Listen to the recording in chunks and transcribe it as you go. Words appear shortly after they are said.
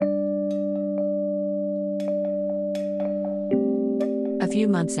few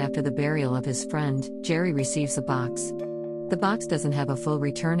months after the burial of his friend, Jerry receives a box. The box doesn't have a full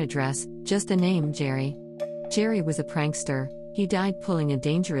return address, just a name, Jerry. Jerry was a prankster, he died pulling a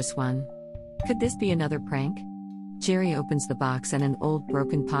dangerous one. Could this be another prank? Jerry opens the box and an old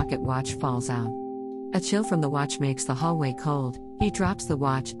broken pocket watch falls out. A chill from the watch makes the hallway cold, he drops the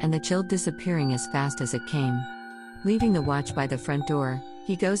watch and the chill disappearing as fast as it came. Leaving the watch by the front door,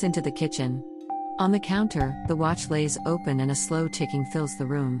 he goes into the kitchen. On the counter, the watch lays open and a slow ticking fills the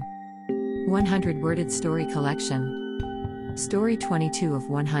room. 100 Worded Story Collection. Story 22 of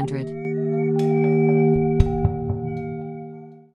 100.